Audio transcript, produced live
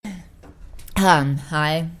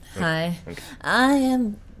Hi. Okay. I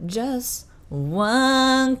am just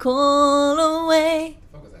one call away.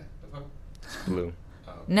 What was that? The fuck? It's blue.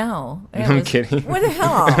 No. I'm kidding. What the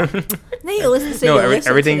hell? Now you listen to No, listen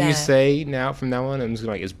everything to you that. say now from now on, I'm just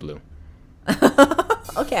like, it's blue.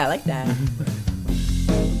 Okay, I like that.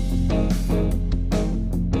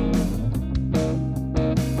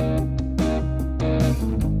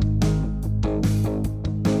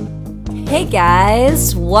 Hey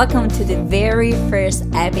guys, welcome to the very first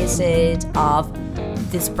episode of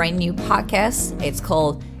this brand new podcast. It's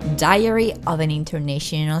called Diary of an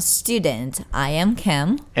International Student. I am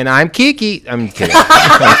Kim. And I'm Kiki. I'm kidding.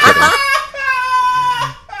 I'm kidding.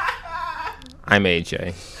 I'm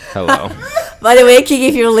AJ. Hello. By the way, Kiki,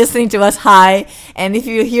 if you're listening to us, hi. And if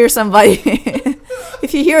you hear somebody,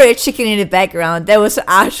 if you hear a chicken in the background, that was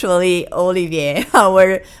actually Olivier,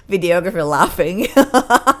 our videographer, laughing.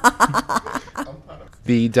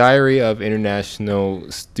 The Diary of International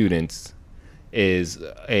Students is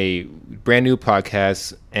a brand new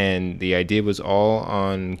podcast, and the idea was all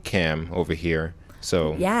on Cam over here.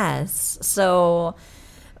 So Yes. So,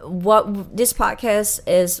 what this podcast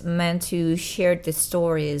is meant to share the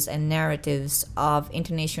stories and narratives of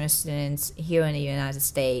international students here in the United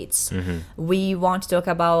States. We want to talk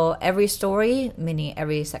about every story, meaning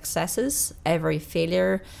every successes, every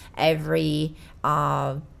failure, every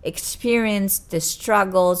experience, the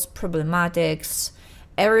struggles, problematics,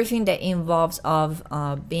 everything that involves of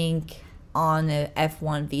being on a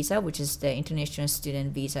F1 visa, which is the international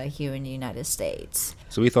student visa here in the United States.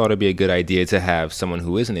 So we thought it'd be a good idea to have someone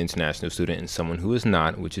who is an international student and someone who is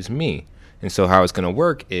not, which is me. And so how it's going to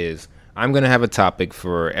work is I'm going to have a topic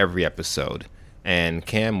for every episode, and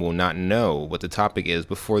Cam will not know what the topic is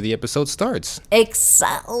before the episode starts.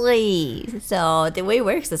 Exactly. So the way it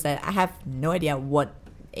works is that I have no idea what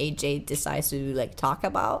AJ decides to talk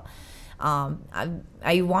about.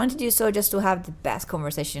 I want to do so just to have the best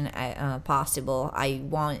conversation possible. I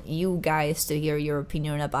want you guys to hear your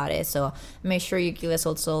opinion about it. So make sure you give us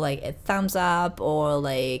also a thumbs up or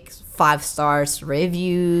 5 stars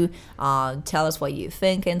review. Tell us what you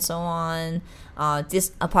think and so on.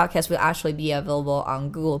 This podcast will actually be available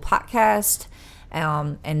on Google Podcast.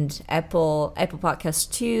 And Apple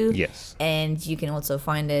Podcast too. Yes. And you can also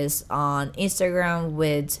find us on Instagram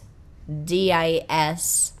with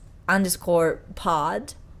DIS_pod,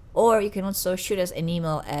 or you can also shoot us an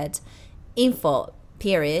email at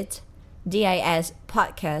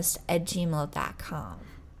info.dispodcast@gmail.com.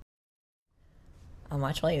 I'm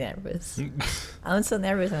actually nervous. I'm so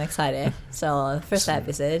nervous and excited. So first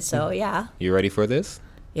episode. So yeah. You ready for this?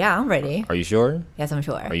 Yeah, I'm ready. Are you sure? Yes, I'm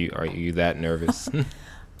sure. Are you that nervous?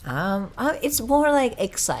 It's more like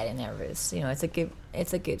excited, nervous. It's a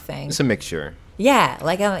good thing. It's a mixture. Yeah,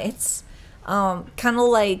 it's kind of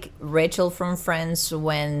like Rachel from Friends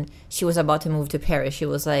when she was about to move to Paris. She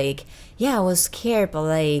was like, yeah, I was scared,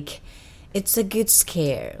 but it's a good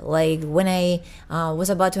scare. When I was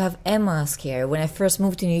about to have Emma scare, when I first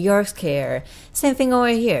moved to New York scare. Same thing over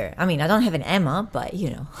here. I mean, I don't have an Emma, but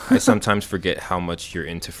I sometimes forget how much you're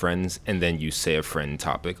into Friends, and then you say a friend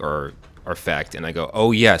topic or fact, and I go,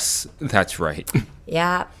 oh yes, that's right.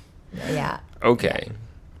 Yeah. Okay.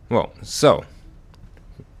 Well, so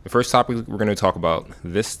the first topic we're going to talk about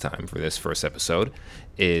this time for this first episode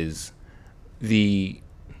is the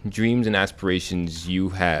dreams and aspirations you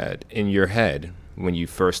had in your head when you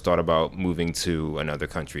first thought about moving to another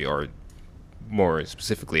country, or more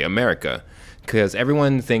specifically America, because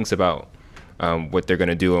everyone thinks about what they're going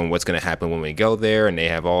to do and what's going to happen when we go there, and they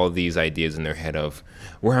have all these ideas in their head of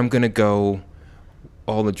where I'm going to go,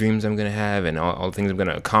 all the dreams I'm going to have, and all the things I'm going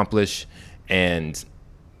to accomplish. And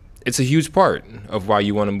it's a huge part of why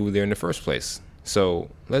you want to move there in the first place.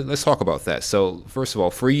 So let's talk about that. So first of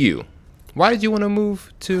all, for you, why did you want to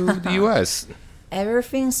move to the U.S.?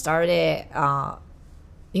 Everything started,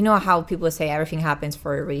 you know how people say everything happens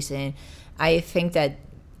for a reason. I think that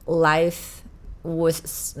life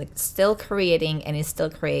was still creating and is still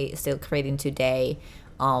creating today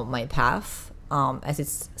my path, as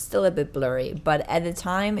it's still a bit blurry. But at the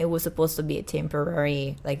time, it was supposed to be a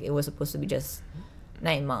temporary, it was supposed to be just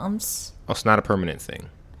 9 months. Oh, it's not a permanent thing.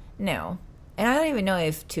 No. And I don't even know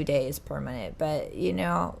if 2 days is permanent, but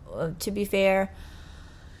to be fair.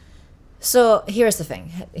 So here's the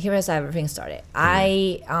thing. Here's how everything started.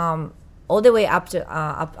 I all the way up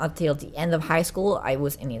until the end of high school, I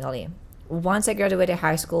was in Italy. Once I graduated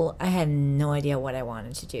high school, I had no idea what I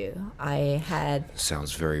wanted to do.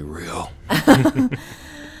 Sounds very real.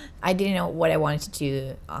 I didn't know what I wanted to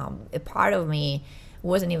do. A part of me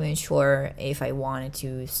wasn't even sure if I wanted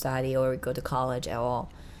to study or go to college at all.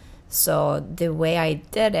 So the way I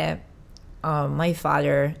did it, my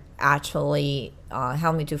father actually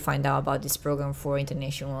helped me to find out about this program for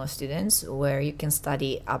international students where you can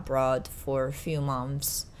study abroad for a few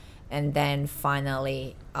months and then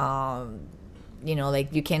finally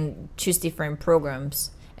like you can choose different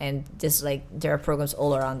programs, and just like there are programs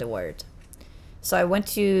all around the world. So I went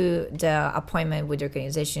to the appointment with the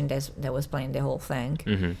organization that was planning the whole thing.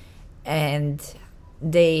 Mm-hmm. And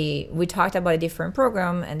we talked about a different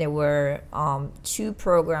program, and there were 2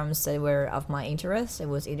 programs that were of my interest. It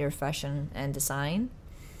was either fashion and design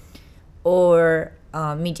or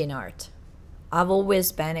media and art. I've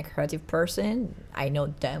always been a creative person. I know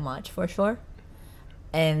that much for sure.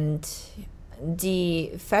 And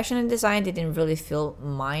the fashion and design didn't really feel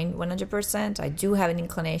mine 100%. I do have an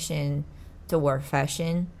inclination toward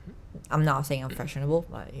fashion. I'm not saying I'm fashionable,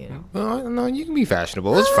 but Well, no, you can be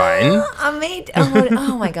fashionable. It's fine. I made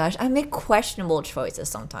oh my gosh, I make questionable choices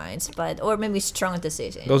sometimes, or maybe strong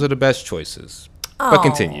decisions. Those are the best choices. But Oh.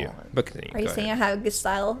 continue. Are you Go saying I ahead. have a good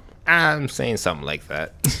style? I'm saying something like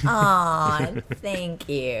that. Aw, thank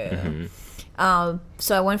you.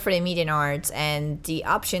 So I went for the media and arts, and the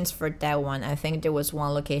options for that one, I think there was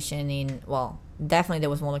one location definitely there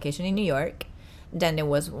was one location in New York. Then there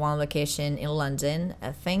was one location in London.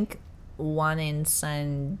 I think one in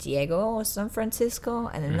San Diego or San Francisco,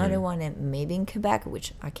 and another one maybe in Quebec,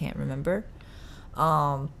 which I can't remember.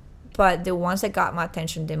 But the ones that got my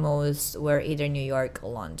attention the most were either New York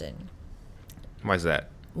or London. Why's that?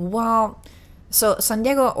 Well, so San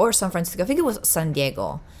Diego or San Francisco, I think it was San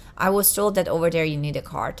Diego. I was told that over there you need a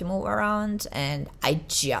car to move around, and I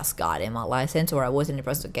just got my license, or I was in the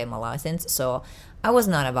process of getting my license, so I was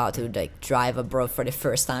not about to like drive abroad for the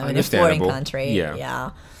first time in a foreign Understandable. country.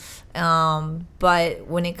 Yeah. But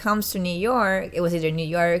when it comes to New York, it was either New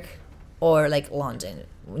York or like London.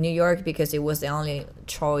 New York because it was the only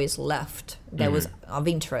choice left that was of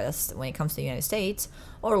interest when it comes to the United States,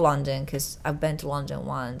 or London because I've been to London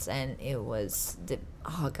once and it was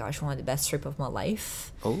one of the best trip of my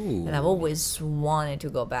life. Oh. And I've always wanted to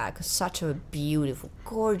go back. Such a beautiful,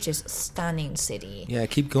 gorgeous, stunning city. Yeah,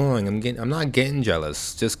 keep going. I'm not getting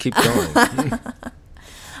jealous. Just keep going.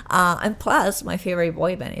 And plus, my favorite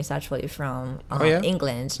boy band is actually from Yeah?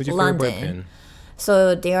 England, Who's your London. favorite boy band?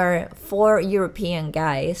 So there are 4 European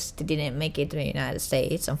guys that didn't make it to the United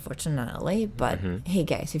States, unfortunately. But hey,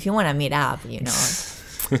 guys, if you want to meet up,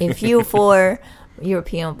 if you 4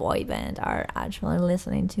 European boy band are actually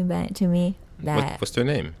listening to me, What's their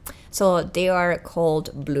name? so they are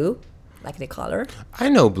called Blue, like the color. I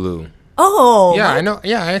know Blue. Oh, Yeah, I know.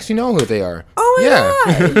 Yeah, I actually know who they are. Oh my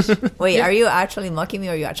yeah. gosh! Wait, are you actually mocking me,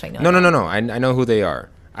 or you actually know? No. I know who they are.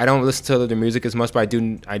 I don't listen to their music as much, but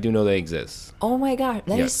I do know they exist. Oh my god,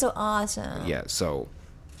 that is Yeah. so awesome. Yeah, so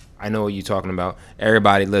I know what you're talking about.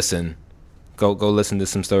 Everybody, listen. Go listen to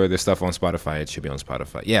some of their stuff on Spotify. It should be on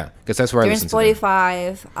Spotify. Yeah, because that's where They're I in listen to them.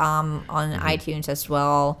 Spotify, on iTunes as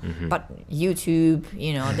well, but YouTube,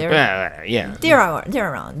 they're Yeah.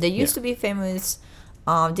 they're around. They used Yeah. to be famous.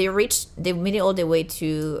 They made it all the way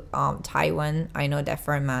to Taiwan. I know that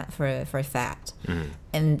for a fact.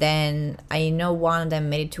 And then I know one of them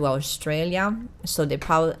made it to Australia. So they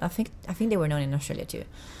probably I think they were known in Australia too.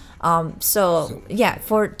 So yeah,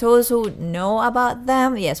 for those who know about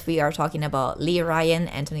them, yes, we are talking about Lee Ryan,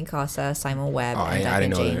 Anthony Costa, Simon Webb, Oh, and I Duncan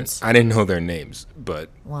didn't know James. I didn't know their names, but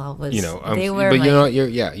Well, they were but my, you know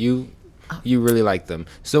what, you really like them.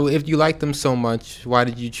 So if you like them so much, why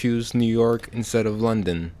did you choose New York instead of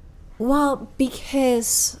London? Well,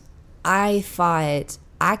 because I thought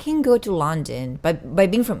I can go to London, but by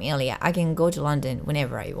being from Italy, I can go to London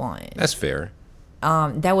whenever I want. That's fair.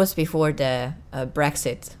 That was before the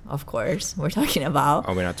Brexit, of course, we're talking about.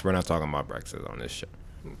 Oh, we're not talking about Brexit on this show.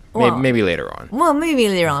 Well- Maybe later on. Well, maybe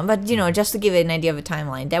later on, but just to give it an idea of a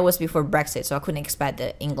timeline, that was before Brexit, so I couldn't expect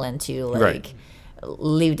England to Right.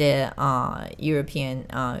 leave the European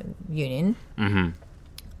Union. Mm-hmm.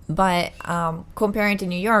 But comparing to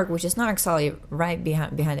New York, which is not exactly right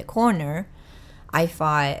behind the corner, I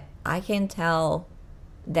thought I can tell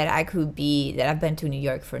that I've been to New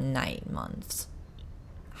York for 9 months.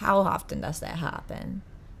 How often does that happen?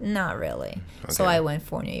 Not really. So Okay. I went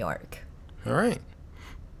for New York. All right.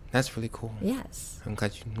 That's really cool. Yes. I'm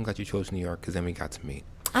glad you chose New York because then we got to meet.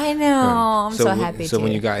 I know. I'm so happy So to.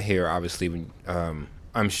 when you got here, obviously,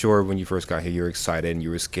 I'm sure when you first got here, you were excited and you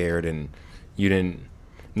were scared and you didn't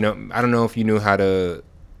know. I don't know if you knew how to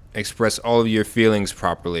express all of your feelings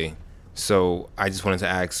properly. So I just wanted to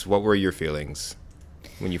ask, what were your feelings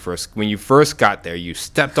when you first got there? You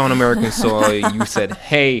stepped on American soil. You said,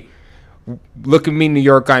 "Hey, look at me, New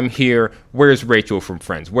York. I'm here. Where's Rachel from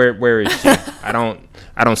Friends? Where is she? I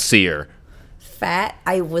don't see her." fact,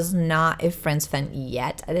 I was not a Friends fan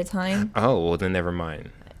yet at the time. Oh, well then never mind.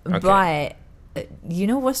 Okay. But you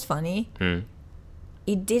know what's funny?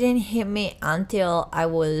 It didn't hit me until I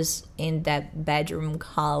was in that bedroom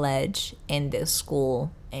college in the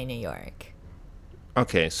school in New York.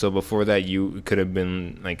 Okay, so before that, you could have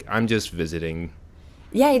been like, I'm just visiting.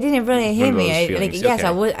 Yeah, it didn't really hit me. Feelings.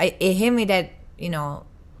 It hit me that,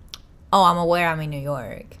 oh, I'm aware I'm in New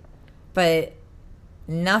York. But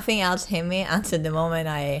nothing else hit me until the moment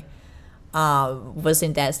I was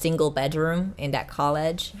in that single bedroom in that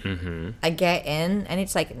college. I get in and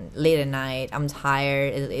it's like late at night. I'm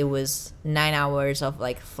tired. It was 9 hours of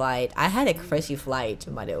like flight. I had a crazy flight,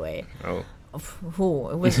 by the way. Oh.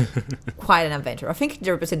 It was quite an adventure. I think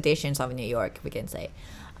the representations of New York, we can say.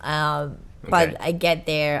 But I get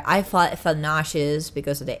there. I felt nauseous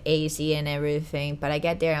because of the AC and everything. But I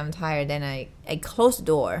get there. I'm tired. Then I close the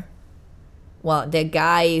door. Well, the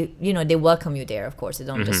guy, they welcome you there, of course. They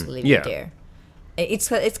don't just leave you there. It's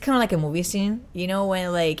kind of like a movie scene,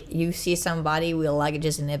 when like you see somebody with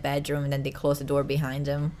luggages in their bedroom and then they close the door behind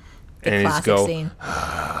them. The and classic scene.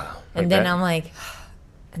 And then that? I'm like,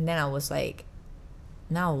 and then I was like,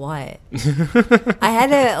 now what? I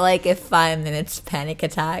had a 5 minutes panic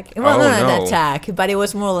attack. Well, not an attack, but it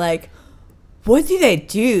was more like, what did I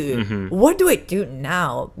do? What do I do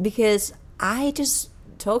now? Because I just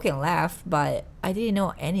talk and laugh, but I didn't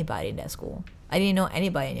know anybody in that school. I didn't know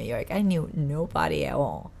anybody in New York. I knew nobody at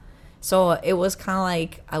all. So it was kind of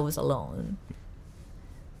like I was alone.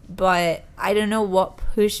 But I don't know what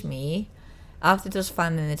pushed me. After those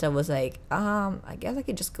 5 minutes, I was like, I guess I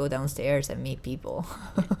could just go downstairs and meet people.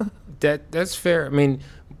 That's fair. I mean,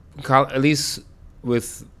 at least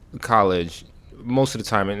with college, most of the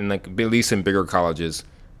time, and like at least in bigger colleges,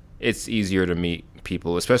 it's easier to meet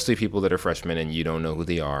people, especially people that are freshmen and you don't know who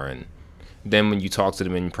they are. And then when you talk to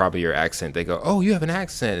them in probably your accent, they go, oh, you have an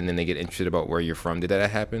accent. And then they get interested about where you're from. Did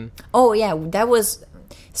that happen? Oh, yeah. That was...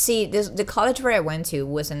 See, the college where I went to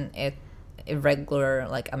wasn't a regular,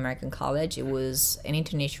 like, American college. It was an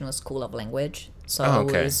international school of language. So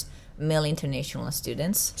it was male international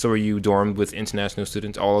students. So were you dormed with international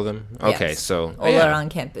students, all of them? Okay, yes. so... All around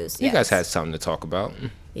campus, You guys had something to talk about.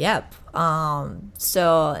 Yep.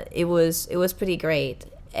 So it was pretty great.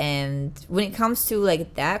 And when it comes to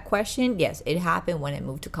like that question, yes, it happened when I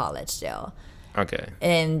moved to college still. Okay.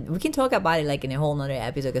 And we can talk about it like in a whole nother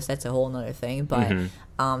episode because that's a whole nother thing. But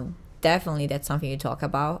definitely that's something you talk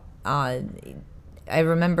about. I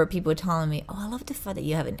remember people telling me, oh, I love the fact that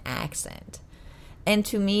you have an accent. And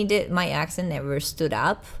to me, my accent never stood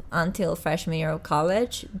up until freshman year of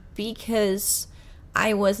college because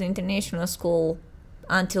I was in international school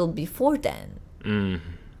until before then.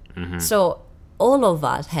 So all of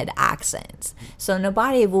us had accents. So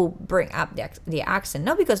nobody will bring up the accent.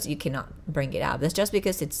 Not because you cannot bring it up. It's just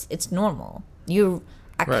because it's normal. You're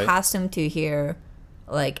accustomed to hear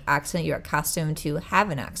like accent. You're accustomed to have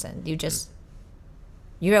an accent.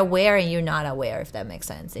 You're aware and you're not aware, if that makes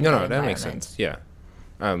sense. No, that makes sense. Yeah.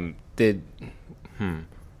 I'm trying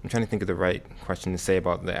to think of the right question to say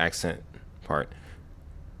about the accent part.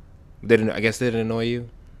 Did it annoy you?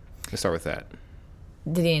 Let's start with that.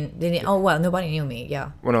 Didn't oh well, nobody knew me. Yeah.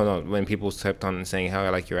 Well, no. When people kept on saying how I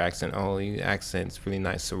like your accent, oh, your accent's really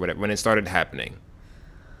nice or whatever. When it started happening,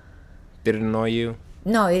 did it annoy you?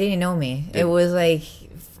 No, they didn't know me. It was like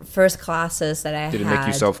first classes that I had. Did it make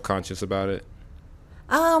you self-conscious about it?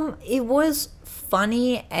 It was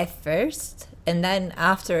funny at first, and then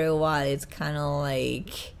after a while, it's kind of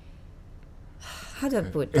like, how do I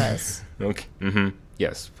put this? Okay.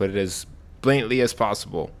 Yes, put it as blatantly as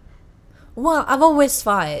possible. Well, I've always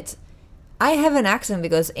thought I have an accent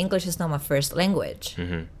because English is not my first language.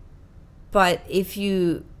 But if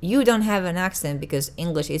you don't have an accent because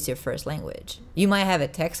English is your first language, you might have a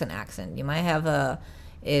Texan accent. You might have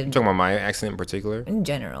You're talking about my accent in particular? In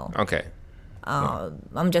general. Okay.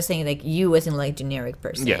 I'm just saying like you as in like generic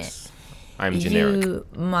person. Yes, I'm generic. You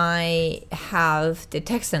might have the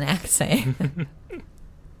Texan accent.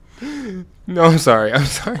 No, I'm sorry.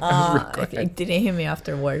 It didn't hear me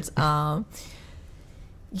afterwards.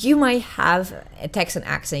 You might have a Texan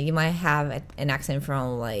accent. You might have an accent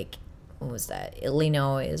from like, what was that,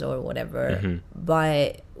 Illinois or whatever.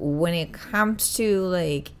 But when it comes to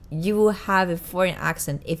like, you will have a foreign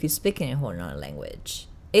accent if you speak in a foreign language.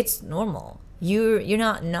 It's normal. You're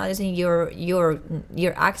not noticing your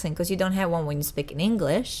accent because you don't have one when you speak in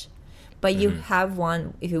English. But you have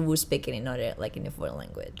one if you would speak in another, like in a foreign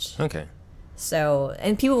language. Okay. So,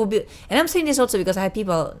 and people will be, and I'm saying this also because I had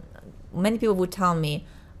many people would tell me,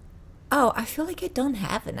 oh, I feel like I don't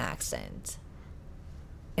have an accent.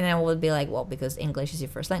 And I would be like, well, because English is your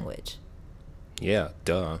first language. Yeah,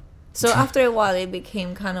 duh. So after a while, it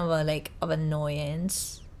became kind of a like of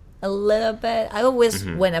annoyance, a little bit. I always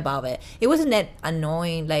went above it. It wasn't that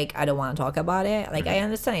annoying. Like I don't want to talk about it. Like I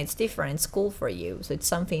understand it's different. It's cool for you, so it's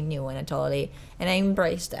something new, and I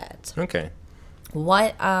embrace that. Okay.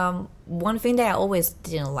 What one thing that I always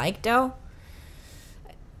didn't like though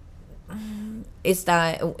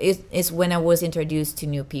is when I was introduced to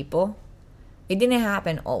new people. It didn't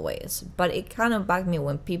happen always, but it kind of bugged me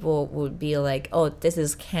when people would be like, "Oh, this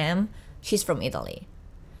is Cam. She's from Italy."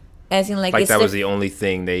 As in, like Like it's that was the only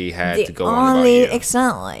thing they had the to go on about you.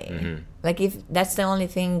 exactly. Like if that's the only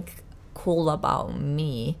thing cool about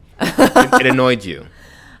me. It annoyed you.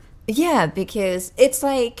 Yeah, because it's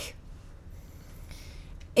like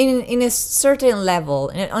in a certain level,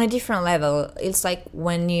 on a different level, it's like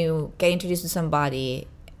when you get introduced to somebody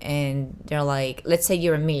and they're like, let's say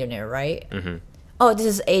you're a millionaire, right? Oh, this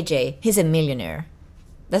is AJ. He's a millionaire.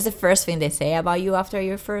 That's the first thing they say about you after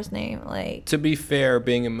your first name. Like, To be fair,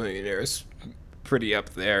 being a millionaire is pretty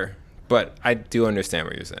up there, but I do understand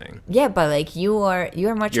what you're saying. yeah, but like you are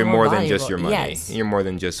much You're more more than just valuable. your money. Yes, You're more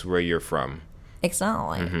than just where you're from.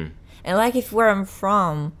 exactly. And like if where I'm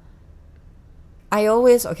from, I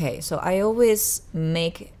always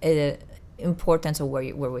make a importance of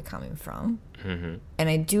where we're coming from, and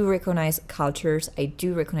I do recognize cultures. I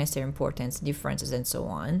do recognize their importance, differences, and so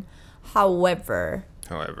on. However,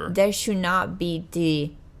 there should not be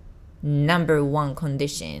the number one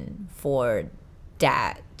condition for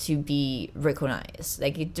that to be recognized.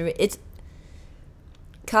 Like it's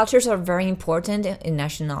cultures are very important in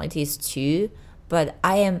nationalities too, but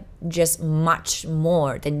I am just much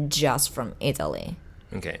more than just from Italy.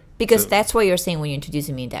 Okay. Because So- that's what you're saying when you're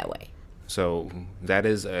introducing me that way. So that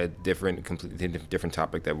is a completely different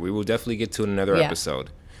topic that we will definitely get to in another Yeah. episode.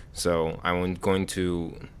 So I'm going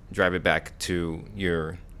to drive it back to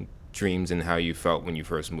your dreams and how you felt when you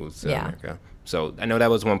first moved to Yeah. America. So I know that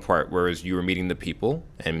was one part, whereas you were meeting the people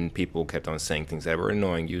and people kept on saying things that were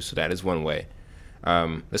annoying you. So that is one way.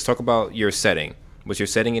 Let's talk about your setting. Was your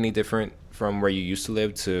setting any different from where you used to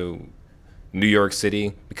live to New York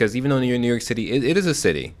City? Because even though you're in New York City, it is a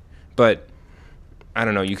city, but I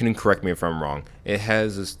don't know, you can correct me if I'm wrong. It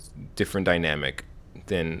has this different dynamic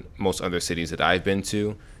than most other cities that I've been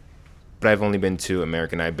to. But I've only been to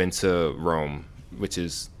America, and I've been to Rome, which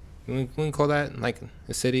is, can we call that like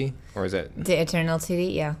a city? Or is that, The Eternal City,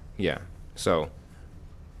 yeah. yeah. So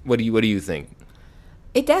what do you think?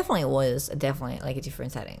 It definitely was like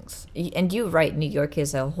different settings. And you're right, New York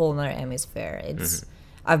is a whole nother hemisphere. It's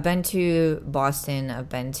I've been to Boston, I've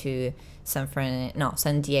been to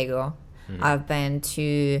San Diego. I've been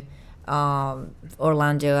to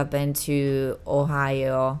Orlando, I've been to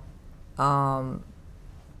Ohio.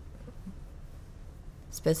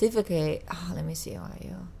 Specifically, let me see,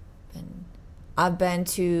 Ohio. I've been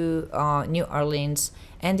to New Orleans,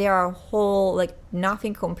 and they are whole like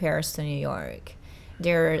nothing compares to New York.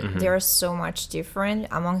 They're so much different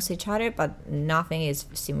amongst each other, but nothing is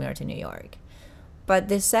similar to New York. But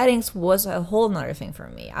the settings was a whole nother thing for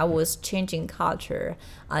me. I was changing culture.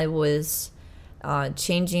 I was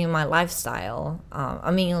changing my lifestyle. I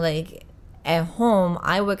mean, like at home,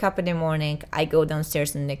 I wake up in the morning, I go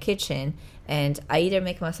downstairs in the kitchen, and I either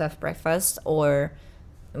make myself breakfast or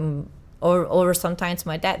sometimes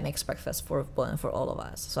my dad makes breakfast for all of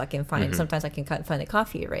us. So I can find sometimes I can find the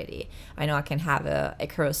coffee ready. I know I can have a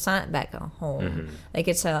croissant back at home. Like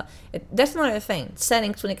that's another thing.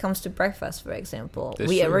 Settings when it comes to breakfast, for example, That's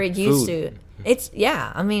we true. are used Food. to. It's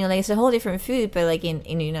I mean, like it's a whole different food. But like in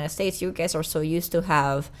the United States, you guys are so used to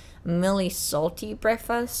have really salty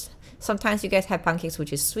breakfast. Sometimes you guys have pancakes,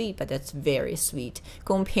 which is sweet, but that's very sweet.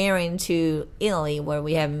 Comparing to Italy, where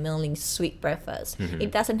we have mainly sweet breakfast. It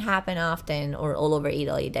doesn't happen often or all over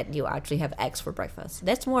Italy that you actually have eggs for breakfast.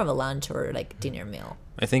 That's more of a lunch or like dinner meal.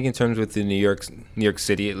 I think in terms with the New York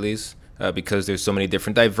City at least, because there's so many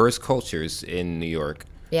different diverse cultures in New York.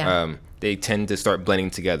 Yeah. They tend to start blending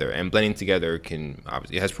together, and blending together can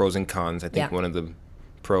obviously it has pros and cons. I think Yeah. one of the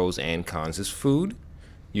pros and cons is food.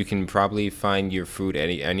 You can probably find your food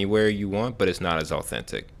anywhere you want, but it's not as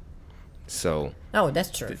authentic. So Oh, that's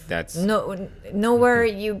true. that's Nowhere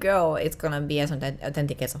you go, it's gonna be as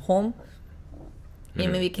authentic as home.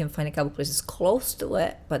 Maybe you can find a couple places close to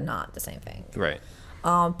it, but not the same thing. right.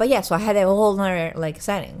 But yeah, so I had a whole other like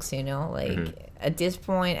settings, like at this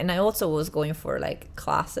point, and I also was going for like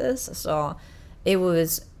classes, so it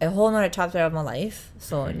was a whole other chapter of my life.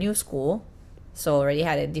 So new school, so already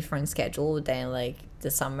had a different schedule than like the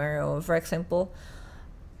summer, or for example,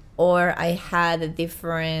 or I had a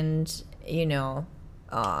different, it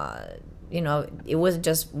wasn't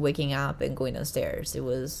just waking up and going downstairs. It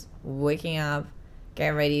was waking up, get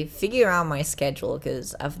ready, figure out my schedule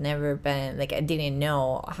because I've never been like I didn't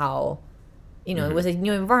know how. It was a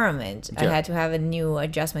new environment. I had to have a new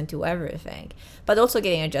adjustment to everything, but also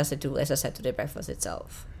getting adjusted to, as I said, to the breakfast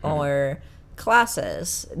itself or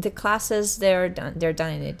classes. The classes they're done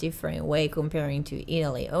in a different way comparing to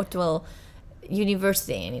Italy. Or well,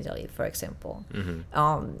 university in Italy, for example.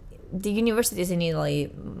 The universities in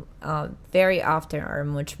Italy very often are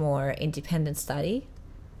much more independent study.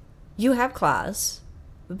 You have class,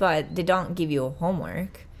 but they don't give you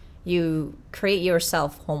homework. You create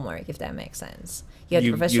yourself homework, if that makes sense.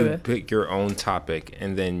 You pick your own topic,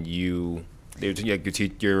 and then your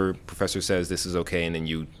professor says this is okay, and then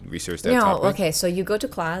you research that topic. Okay, so you go to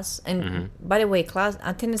class, and by the way, class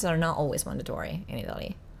attendance are not always mandatory in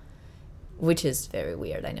Italy, which is very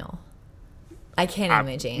weird, I know. I can't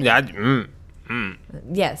imagine.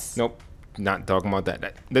 Yes. Nope, not talking about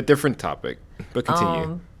that. The different topic, but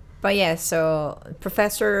continue. But yeah, so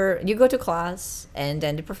you go to class, and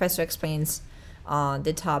then the professor explains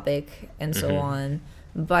the topic and so on.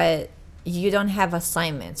 But you don't have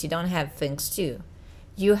assignments. You don't have things to.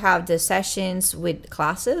 You have the sessions with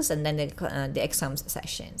classes, and then the exam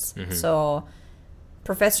sessions. So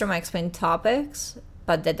professor might explain topics,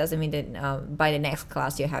 but that doesn't mean that by the next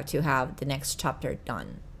class you have to have the next chapter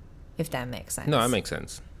done, if that makes sense. No, that makes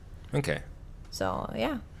sense. Okay. So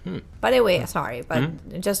yeah. By the way, sorry,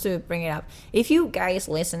 but just to bring it up, if you guys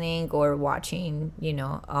listening or watching,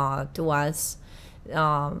 to us,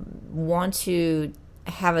 want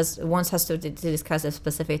us to discuss a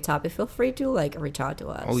specific topic, feel free to reach out to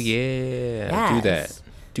us. Oh yeah, yes.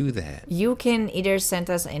 Do that. You can either send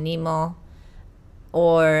us an email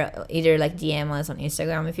or either DM us on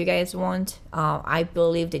Instagram if you guys want. I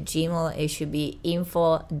believe the Gmail, it should be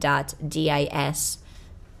info.dis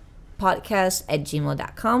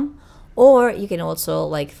podcast@gmail.com, or you can also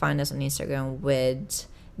find us on Instagram with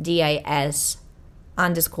dis_pod,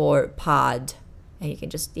 and you can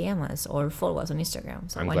just DM us or follow us on Instagram.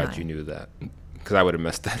 So I'm glad you knew that, because I would have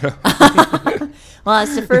messed that up. Well,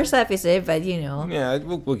 it's the first episode, but yeah,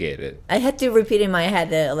 we'll get it. I had to repeat in my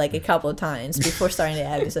head a couple of times before starting the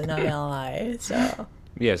episode, not gonna lie. So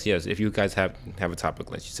yes, if you guys have a topic,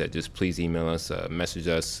 like you said, just please email us, message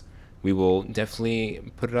us. We will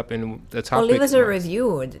definitely put it up in the topic. Or leave us a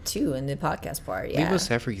review too in the podcast part. Yeah. Leave us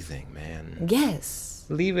everything, man. Yes.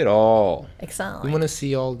 Leave it all. Exactly. We want to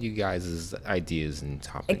see all you guys' ideas and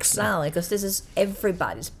topics. Exactly, because this is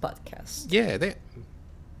everybody's podcast. Yeah,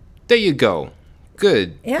 there you go.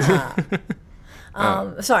 Good. Yeah.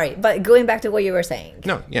 Sorry, but going back to what you were saying.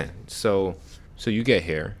 No, yeah. So you get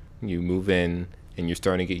here, you move in, and you're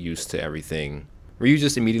starting to get used to everything. Were you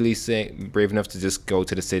just immediately brave enough to just go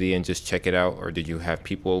to the city and just check it out, or did you have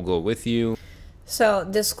people go with you? So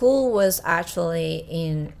the school was actually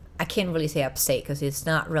in, I can't really say upstate because it's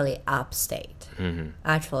not really upstate.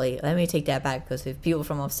 Actually, let me take that back, because if people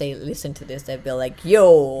from upstate listen to this, they'll be like,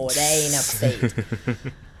 yo, that ain't upstate.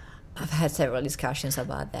 I've had several discussions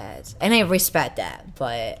about that, and I respect that,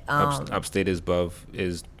 but upstate is above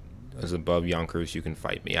Yonkers. You can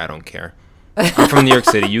fight me. I don't care. I'm from New York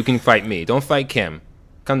City. You can fight me. Don't fight Kim.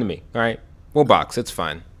 Come to me. All right. We'll box. It's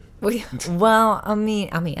fine. Well, I mean,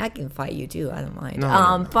 I can fight you too. I don't mind.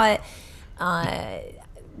 No. But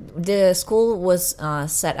the school was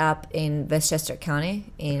set up in Westchester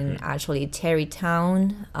County, in actually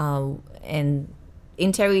Tarrytown, and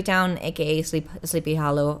in Tarrytown, aka Sleepy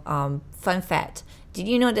Hollow. Fun fact: did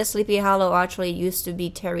you know that Sleepy Hollow actually used to be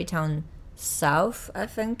Tarrytown South? I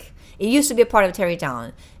think it used to be a part of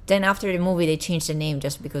Tarrytown. Then after the movie, they changed the name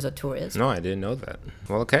just because of tourism. No, I didn't know that.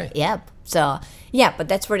 Well, okay. Yep. So, yeah, but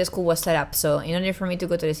that's where the school was set up. So, in order for me to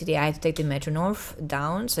go to the city, I had to take the Metro North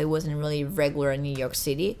down. So, it wasn't really regular in New York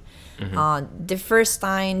City. The first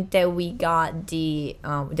time that we got there,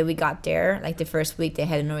 the first week, they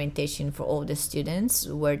had an orientation for all the students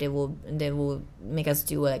where they will make us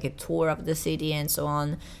do a tour of the city and so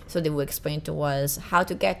on. So they will explain to us how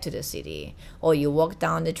to get to the city. Or you walk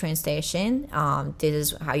down the train station. This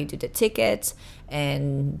is how you do the tickets,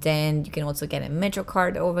 and then you can also get a Metro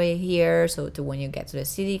card over here. So to when you get to the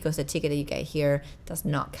city, because the ticket that you get here does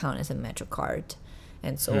not count as a Metro card.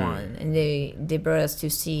 And so on. And they brought us to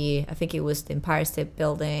see, I think it was the Empire State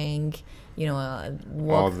Building,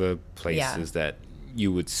 all the places that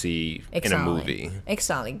you would see in a movie.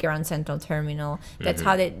 Exactly. Grand Central Terminal. That's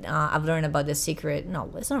how I've learned about the secret.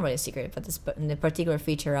 No, it's not really a secret, but the particular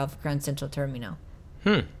feature of Grand Central Terminal.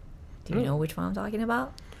 Do you know which one I'm talking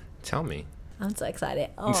about? Tell me. I'm so excited.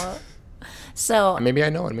 Oh. So maybe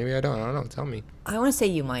I know it, maybe I don't. I don't know. Tell me. I want to say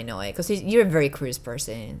you might know it because you're a very curious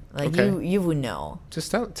person. Okay. you would know.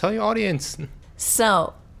 Just tell your audience.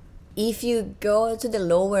 So if you go to the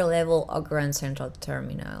lower level of Grand Central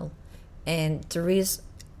Terminal, and there is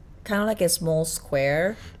kind of like a small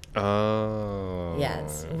square. Oh.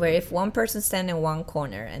 Yes, where if one person stands in one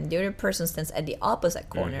corner and the other person stands at the opposite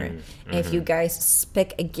corner, and if you guys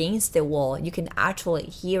speak against the wall, you can actually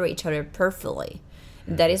hear each other perfectly.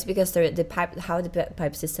 That is because the pipe, how the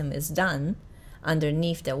pipe system is done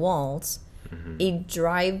underneath the walls, it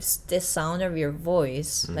drives the sound of your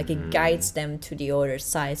voice, like it guides them to the other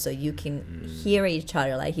side, so you can hear each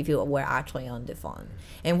other, like if you were actually on the phone.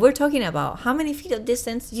 And we're talking about how many feet of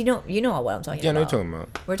distance? You know what I'm talking Yeah, about. no, you're talking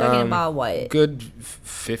about. We're talking about what? Good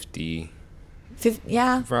 50. 50,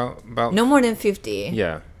 yeah. About No more than 50.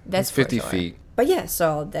 Yeah. That's 50 for sure. feet. But yeah,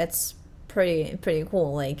 so that's pretty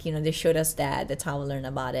cool. Like, they showed us that. That's how we learned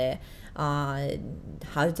about it. How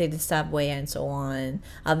to take the subway and so on.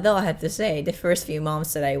 Although I have to say, the first few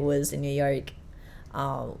months that I was in New York,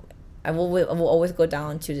 I will always go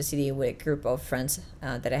down to the city with a group of friends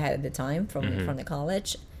that I had at the time from the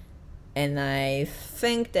college. And I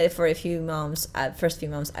think that for first few months,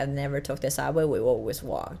 I've never took the subway. We always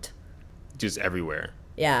walked. Just everywhere.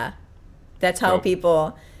 Yeah, that's how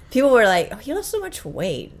people were like, "Oh, you lost so much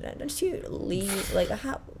weight. Don't you leave? Like,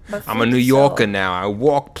 how?" I'm a New Yorker now. I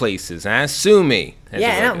walk places. Sue me.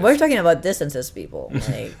 Yeah, and we're talking about distances, people.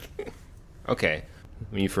 Like, okay,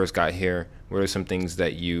 when you first got here, what are some things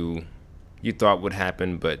that you thought would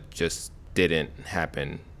happen but just didn't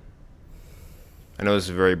happen? I know it's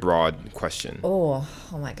a very broad question. Oh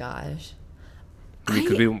my gosh.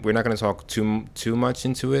 We're not going to talk too much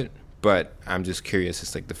into it, but I'm just curious.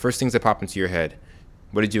 It's like the first things that pop into your head.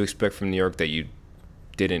 What did you expect from New York that you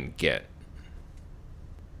didn't get?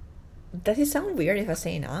 Does it sound weird if I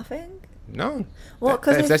say nothing? No. Well,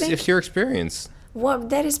 because it's your experience. Well,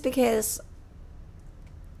 that is because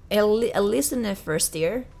at least in the first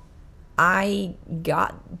year, I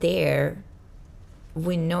got there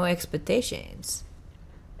with no expectations.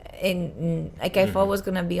 And like I thought it was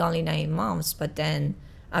gonna be only 9 months, but then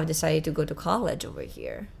I've decided to go to college over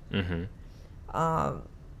here.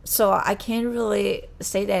 So I can't really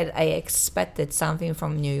say that I expected something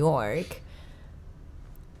from New York.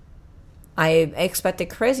 I expected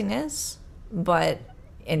craziness, but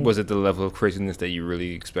was it the level of craziness that you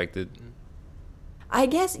really expected? I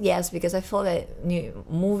guess yes, because I feel that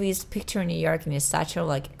movies picture New York in such a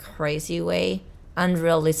like crazy way,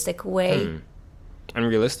 unrealistic way.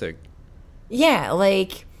 Unrealistic. Yeah,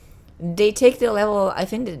 like they take the level. I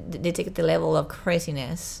think that they take the level of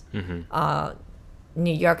craziness,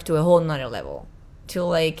 New York to a whole nother level, to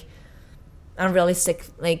like unrealistic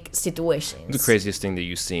like situations. The craziest thing that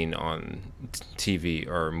you've seen on TV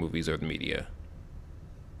or movies or the media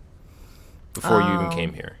before you even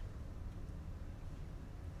came here.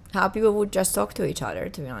 How people would just talk to each other.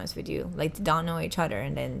 To be honest with you, like they don't know each other,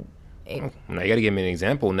 and then now you got to give me an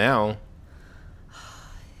example now.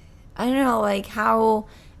 I don't know, like how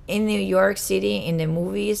in New York City in the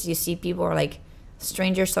movies you see people are like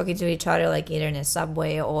strangers talking to each other, like either in a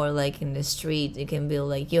subway or like in the street. You can be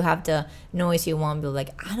like, you have the noise you want, be like,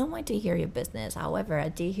 I don't want to hear your business. However, I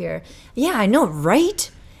did hear, yeah, I know, right?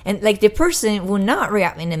 And like the person will not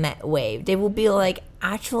react in a way. They will be like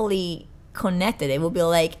actually connected. They will be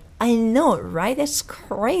like, I know, right? That's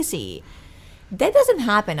crazy. That doesn't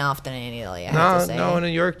happen often in Italy, I have to say. No, in New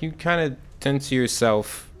York, you kind of tend to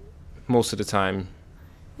yourself most of the time.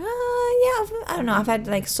 Yeah, I don't know. I've had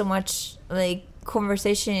like so much like so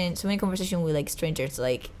many conversations with like strangers,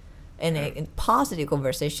 like and positive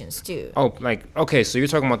conversations too. Oh, like okay, so you're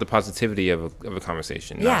talking about the positivity of a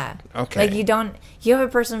conversation. Yeah. Okay. Like you have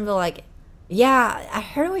a person be like, yeah, I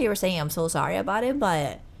heard what you were saying. I'm so sorry about it,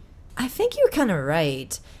 but I think you're kind of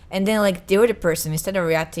right. And then like the other person, instead of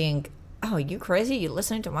reacting, oh, you crazy? You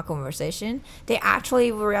listening to my conversation? They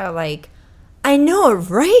actually were like, I know,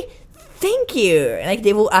 right? Thank you. Like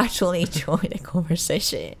they will actually enjoy the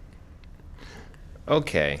conversation.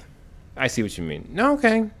 Okay, I see what you mean. No,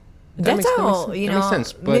 okay. That's how that makes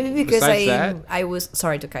sense. But maybe because I was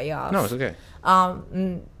sorry to cut you off. No, it's okay.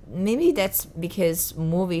 Maybe that's because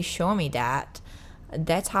movies show me that.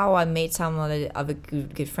 That's how I made some of the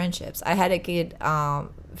good friendships. I had a good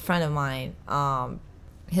friend of mine.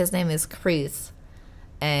 His name is Chris,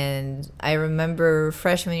 and I remember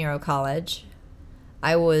freshman year of college,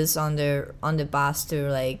 I was on the bus to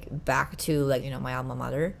like back to like my alma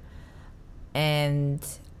mater, and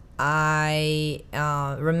I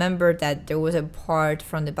remember that there was a part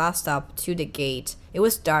from the bus stop to the gate. It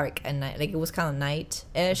was dark at night, like it was kind of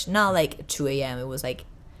night-ish, not like 2 a.m. It was like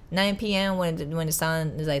 9 p.m. when the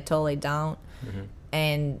sun is like totally down,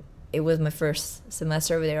 and it was my first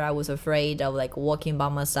semester over there. I was afraid of like walking by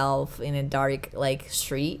myself in a dark like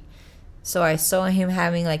street, So I saw him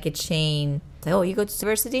having like a chain. Like, oh, you go to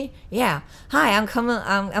university? Yeah. Hi, I'm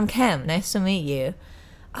Cam. Nice to meet you.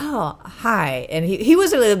 Oh, hi. And he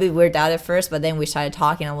was a little bit weirded out at first, but then we started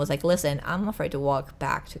talking. I was like, listen, I'm afraid to walk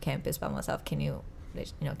back to campus by myself. Can you,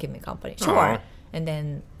 keep me company? Sure. Aw.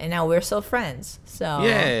 And now we're still friends. So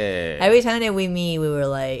Yeah. every time that we meet, we were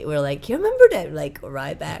like, you remember that like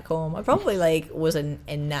ride back home? I probably like was in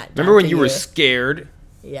that. Remember when you were scared?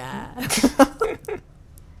 Yeah.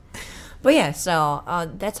 But yeah, so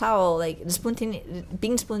that's how like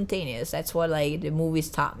being spontaneous. That's what like the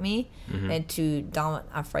movies taught me, and to don't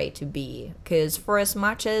afraid to be. Because for as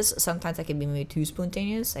much as sometimes I can be maybe too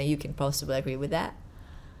spontaneous, and you can possibly agree with that.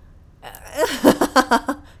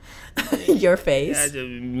 Your face.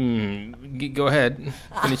 Go ahead.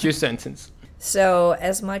 Finish your sentence. So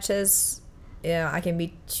as much as I can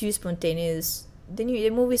be too spontaneous, then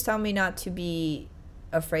the movies tell me not to be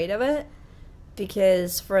afraid of it,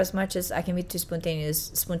 because for as much as I can be too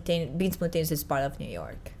spontaneous, being spontaneous is part of New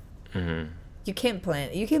York. Mm-hmm. You can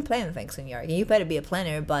plan things in New York, and you better be a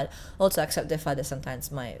planner, but also accept the fact that sometimes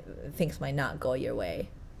things might not go your way.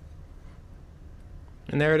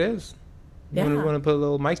 And there it is. Yeah. You want to put a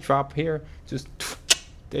little mic drop here? Just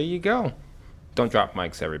there you go. Don't drop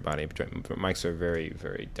mics, everybody. Mics are very,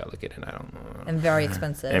 very delicate, and I don't know. And very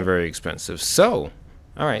expensive. And very expensive. So,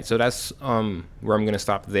 all right. So that's where I'm gonna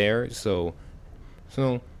stop there. So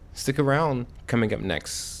stick around. Coming up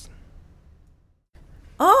next.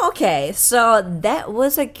 Oh, okay. So that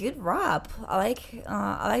was a good wrap. I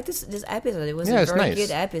like this episode. It was a very nice.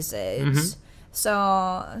 good episode. Mhm. So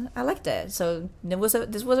I liked it. So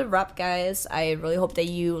this was a wrap, guys. I really hope that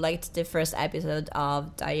you liked the first episode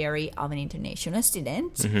of Diary of an International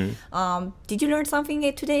Student. Mm-hmm. Did you learn something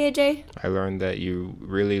today, AJ? I learned that you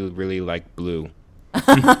really, really like blue.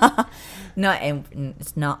 No, and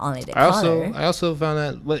it's not only the color. I also found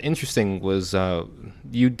that what interesting was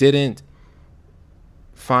you didn't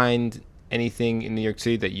find anything in New York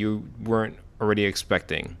City that you weren't already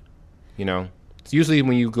expecting. It's usually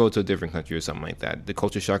when you go to a different country or something like that, the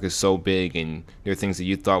culture shock is so big, and there are things that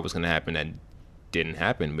you thought was going to happen that didn't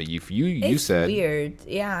happen. But you said it's weird.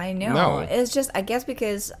 Yeah, I know. No. It's just, I guess,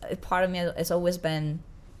 because part of me has always been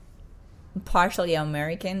partially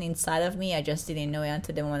American inside of me. I just didn't know it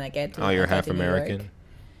until the moment I get to. Oh, you're I got half to New American.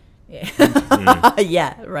 York. Yeah. Mm.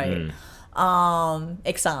 Yeah. Right.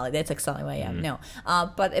 Exactly. That's exactly what I am. No.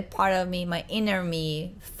 But a part of me, my inner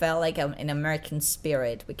me, felt like an American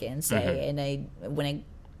spirit, we can say. And when I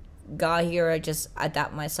got here, I just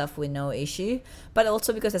adapt myself with no issue. But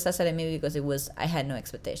also because, as I said, maybe because I had no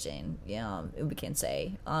expectation. We can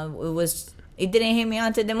say it didn't hit me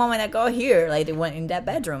until the moment I got here. Like, they went in that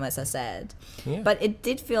bedroom, as I said. Yeah. But it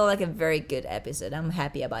did feel like a very good episode. I'm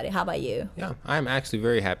happy about it. How about you? Yeah, I'm actually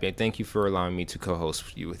very happy. Thank you for allowing me to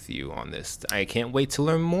co-host with you on this. I can't wait to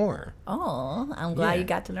learn more. Oh, I'm glad you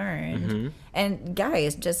got to learn. And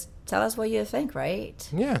guys, just tell us what you think, right?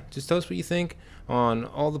 Yeah, just tell us what you think on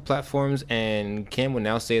all the platforms, and Cam will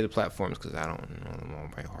now say the platforms because I don't know them all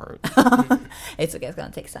by heart. It's okay. It's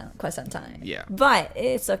going to take quite some time. Yeah. But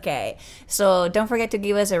it's okay. So don't forget to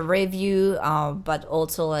give us a review, but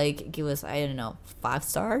also like give us, 5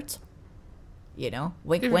 stars. Wink,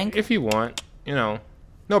 wink. If you want, no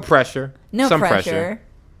pressure. No some pressure.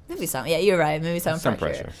 Maybe some. Yeah, you're right. Maybe some pressure.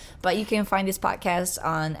 pressure. But you can find this podcast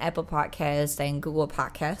on Apple Podcasts and Google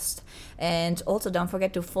Podcasts. And also don't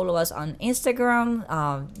forget to follow us on Instagram.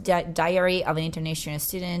 Diary of an International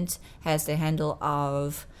Student has the handle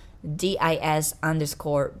of DIS_pod.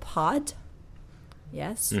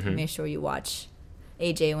 Yes. Make sure you watch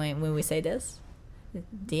AJ when we say this.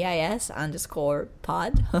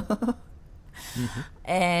 DIS_pod.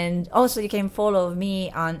 And also you can follow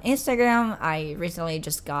me on Instagram. I recently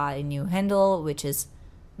just got a new handle, which is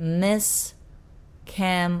Miss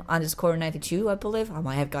Cam_92, I believe. I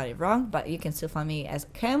might have got it wrong, but you can still find me as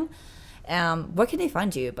Cam. Where can they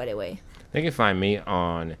find you, by the way? They can find me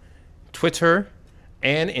on Twitter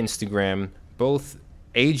and Instagram, both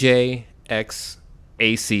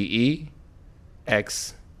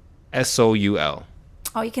AJXACEXSOUL.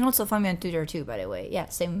 Oh, you can also find me on Twitter too, by the way. Yeah,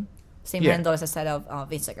 same handle as I said of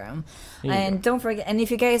Instagram. And don't forget, and if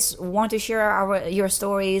you guys want to share your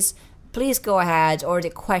stories, please go ahead, or the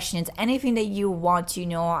questions, anything that you want to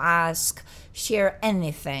ask, share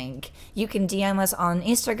anything. You can DM us on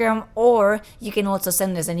Instagram, or you can also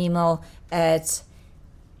send us an email at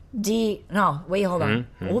hold on.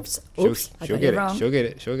 Oops, I got it wrong. She'll get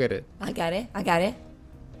it. I got it.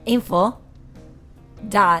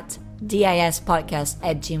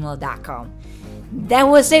 info.dispodcast@gmail.com. That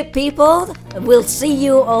was it, people. We'll see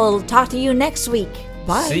you, or talk to you next week.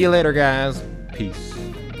 Bye. See you later, guys. Peace.